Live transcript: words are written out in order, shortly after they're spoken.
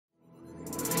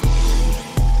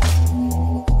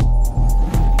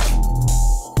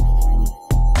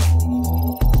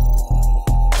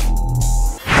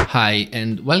Hi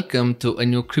and welcome to a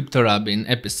new CryptoRobin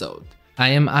episode. I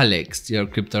am Alex, your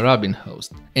CryptoRobin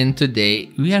host, and today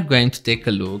we are going to take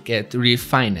a look at Reef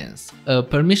Finance, a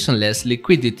permissionless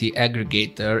liquidity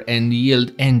aggregator and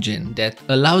yield engine that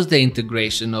allows the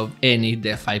integration of any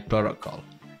DeFi protocol.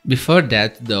 Before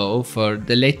that though, for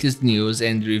the latest news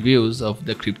and reviews of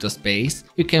the crypto space,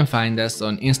 you can find us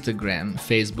on Instagram,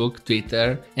 Facebook,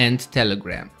 Twitter, and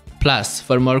Telegram. Plus,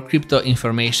 for more crypto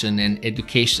information and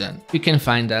education, you can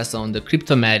find us on the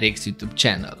Cryptonomics YouTube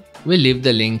channel. We'll leave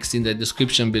the links in the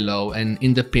description below and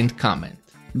in the pinned comment.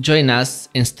 Join us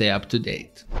and stay up to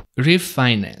date. Reef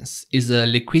Finance is a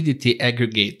liquidity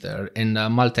aggregator and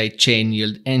a multi-chain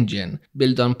yield engine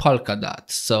built on Polkadot,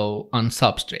 so on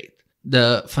Substrate.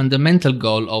 The fundamental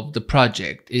goal of the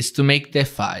project is to make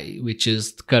DeFi, which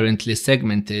is currently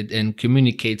segmented and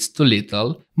communicates too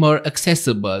little, more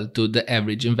accessible to the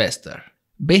average investor.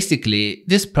 Basically,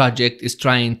 this project is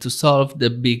trying to solve the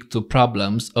big two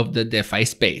problems of the DeFi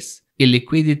space: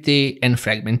 illiquidity and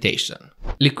fragmentation.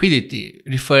 Liquidity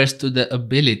refers to the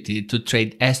ability to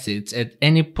trade assets at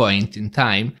any point in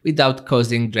time without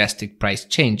causing drastic price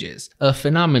changes, a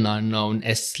phenomenon known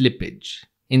as slippage.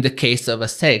 In the case of a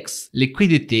CEX,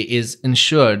 liquidity is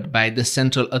ensured by the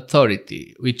central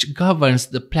authority, which governs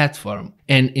the platform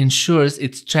and ensures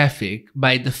its traffic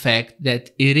by the fact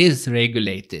that it is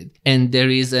regulated and there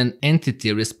is an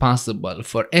entity responsible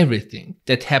for everything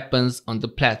that happens on the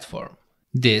platform.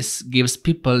 This gives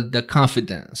people the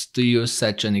confidence to use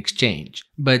such an exchange,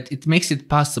 but it makes it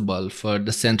possible for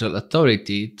the central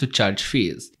authority to charge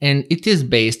fees, and it is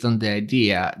based on the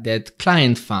idea that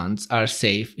client funds are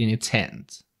safe in its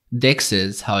hands.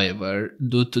 DEXs, however,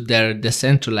 due to their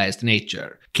decentralized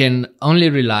nature, can only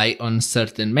rely on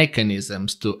certain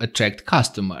mechanisms to attract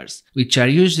customers, which are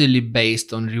usually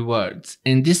based on rewards,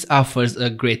 and this offers a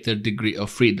greater degree of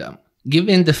freedom.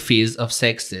 Given the fees of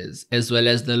CEXs, as well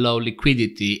as the low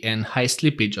liquidity and high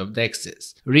slippage of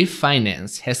DEXs, Reef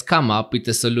Finance has come up with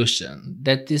a solution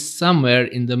that is somewhere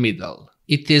in the middle.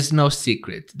 It is no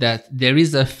secret that there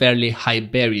is a fairly high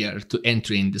barrier to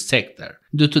entry in the sector,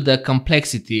 due to the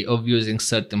complexity of using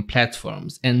certain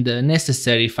platforms and the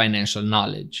necessary financial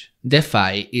knowledge.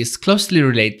 DeFi is closely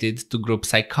related to group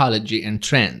psychology and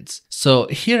trends, so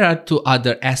here are two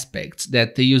other aspects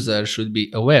that the user should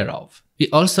be aware of. We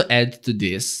also add to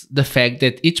this the fact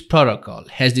that each protocol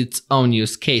has its own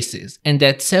use cases and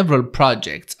that several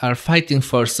projects are fighting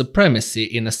for supremacy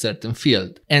in a certain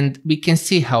field, and we can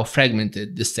see how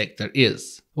fragmented this sector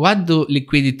is. What do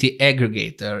liquidity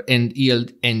aggregator and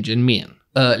yield engine mean?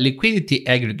 A liquidity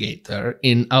aggregator,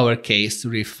 in our case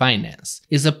Reef Finance,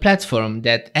 is a platform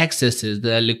that accesses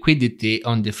the liquidity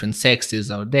on different CEXs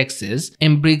or DEXs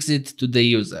and brings it to the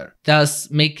user, thus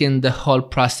making the whole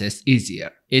process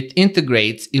easier. It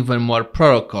integrates even more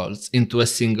protocols into a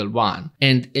single one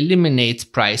and eliminates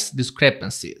price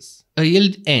discrepancies. A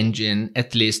yield engine,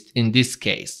 at least in this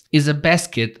case, is a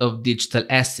basket of digital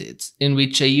assets in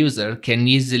which a user can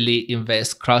easily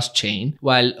invest cross-chain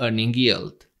while earning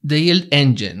yield. The yield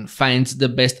engine finds the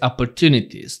best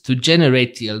opportunities to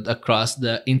generate yield across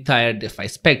the entire DeFi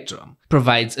spectrum,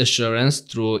 provides assurance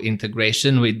through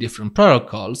integration with different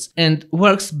protocols, and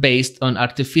works based on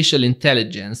artificial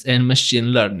intelligence and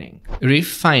machine learning. Reef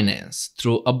Finance,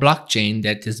 through a blockchain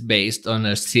that is based on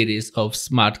a series of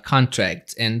smart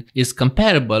contracts and is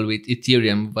comparable with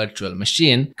Ethereum virtual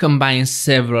machine, combines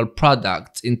several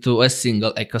products into a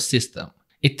single ecosystem.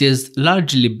 It is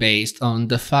largely based on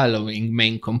the following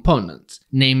main components,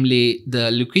 namely the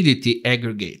liquidity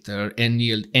aggregator and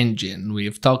yield engine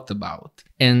we've talked about,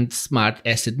 and smart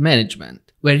asset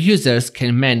management, where users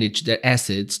can manage their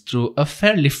assets through a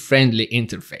fairly friendly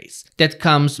interface that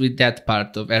comes with that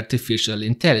part of artificial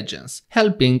intelligence,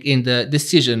 helping in the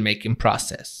decision-making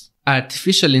process.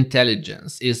 Artificial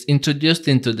intelligence is introduced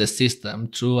into the system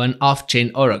through an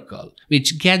off-chain oracle,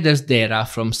 which gathers data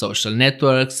from social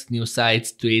networks, news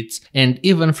sites, tweets, and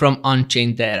even from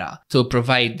on-chain data to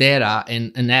provide data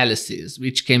and analysis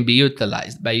which can be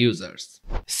utilized by users.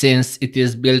 Since it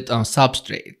is built on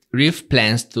Substrate, Reef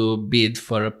plans to bid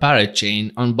for a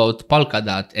parachain on both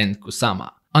Polkadot and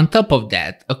Kusama. On top of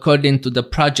that, according to the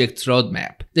project's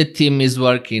roadmap, the team is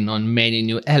working on many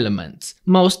new elements,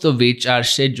 most of which are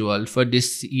scheduled for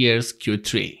this year's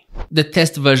Q3. The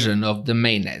test version of the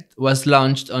Mainnet was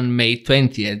launched on May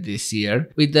 20th this year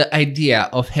with the idea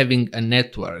of having a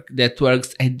network that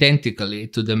works identically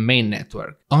to the main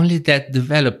network, only that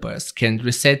developers can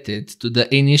reset it to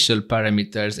the initial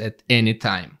parameters at any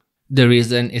time. The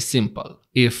reason is simple.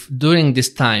 If during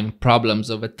this time problems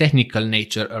of a technical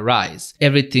nature arise,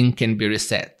 everything can be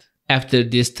reset. After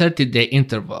this 30-day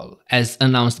interval, as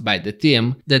announced by the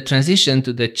team, the transition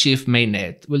to the chief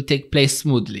mainnet will take place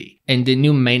smoothly, and the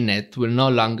new mainnet will no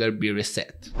longer be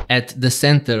reset. At the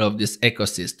center of this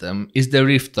ecosystem is the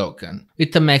Reef token,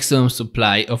 with a maximum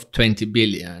supply of 20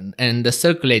 billion and a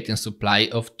circulating supply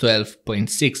of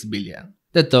 12.6 billion.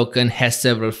 The token has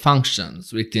several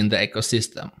functions within the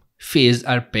ecosystem. Fees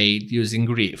are paid using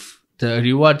Reef. The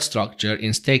reward structure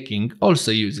in staking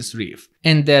also uses Reef,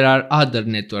 and there are other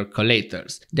network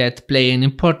collators that play an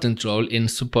important role in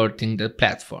supporting the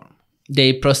platform.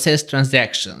 They process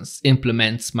transactions,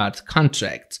 implement smart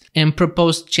contracts, and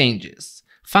propose changes,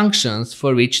 functions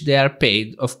for which they are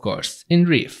paid, of course, in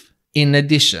Reef. In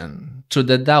addition, through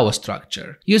the DAO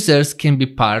structure, users can be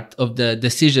part of the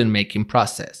decision-making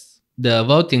process. The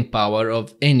voting power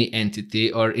of any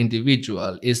entity or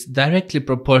individual is directly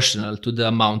proportional to the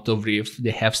amount of Reef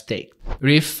they have staked.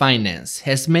 Reef Finance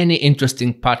has many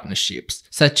interesting partnerships,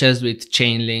 such as with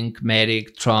Chainlink,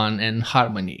 Merrick, Tron, and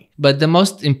Harmony. But the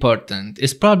most important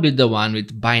is probably the one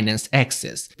with Binance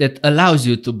Access that allows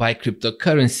you to buy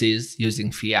cryptocurrencies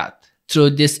using fiat.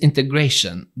 Through this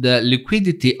integration, the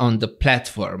liquidity on the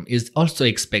platform is also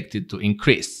expected to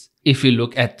increase. If we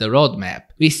look at the roadmap,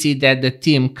 we see that the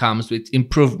team comes with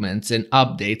improvements and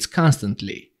updates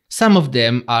constantly. Some of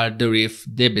them are the Reef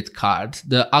debit card,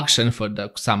 the auction for the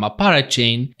Kusama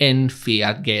parachain, and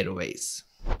fiat gateways.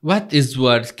 What is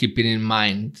worth keeping in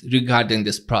mind regarding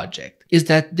this project is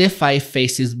that DeFi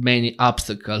faces many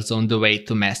obstacles on the way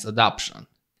to mass adoption.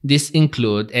 These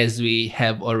include, as we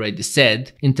have already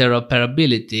said,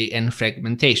 interoperability and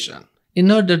fragmentation. In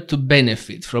order to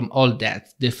benefit from all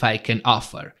that DeFi can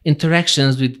offer,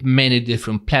 interactions with many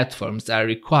different platforms are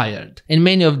required, and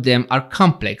many of them are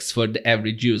complex for the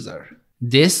average user.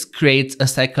 This creates a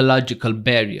psychological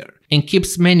barrier and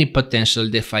keeps many potential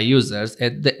DeFi users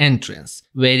at the entrance,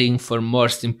 waiting for more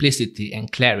simplicity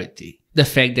and clarity. The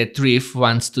fact that Reef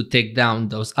wants to take down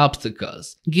those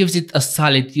obstacles gives it a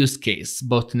solid use case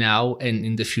both now and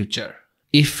in the future.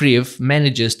 If Reef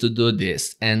manages to do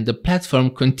this and the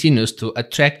platform continues to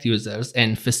attract users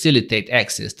and facilitate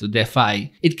access to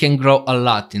DeFi, it can grow a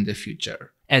lot in the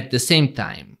future. At the same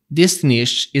time, this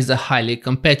niche is a highly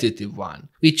competitive one,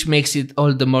 which makes it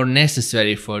all the more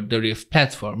necessary for the Reef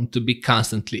platform to be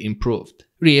constantly improved.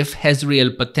 Reef has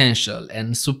real potential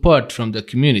and support from the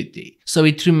community, so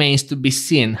it remains to be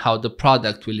seen how the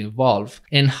product will evolve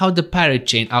and how the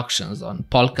parachain auctions on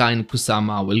Polka and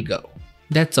Kusama will go.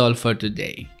 That's all for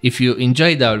today. If you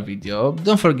enjoyed our video,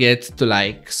 don't forget to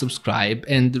like, subscribe,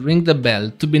 and ring the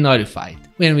bell to be notified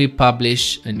when we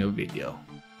publish a new video.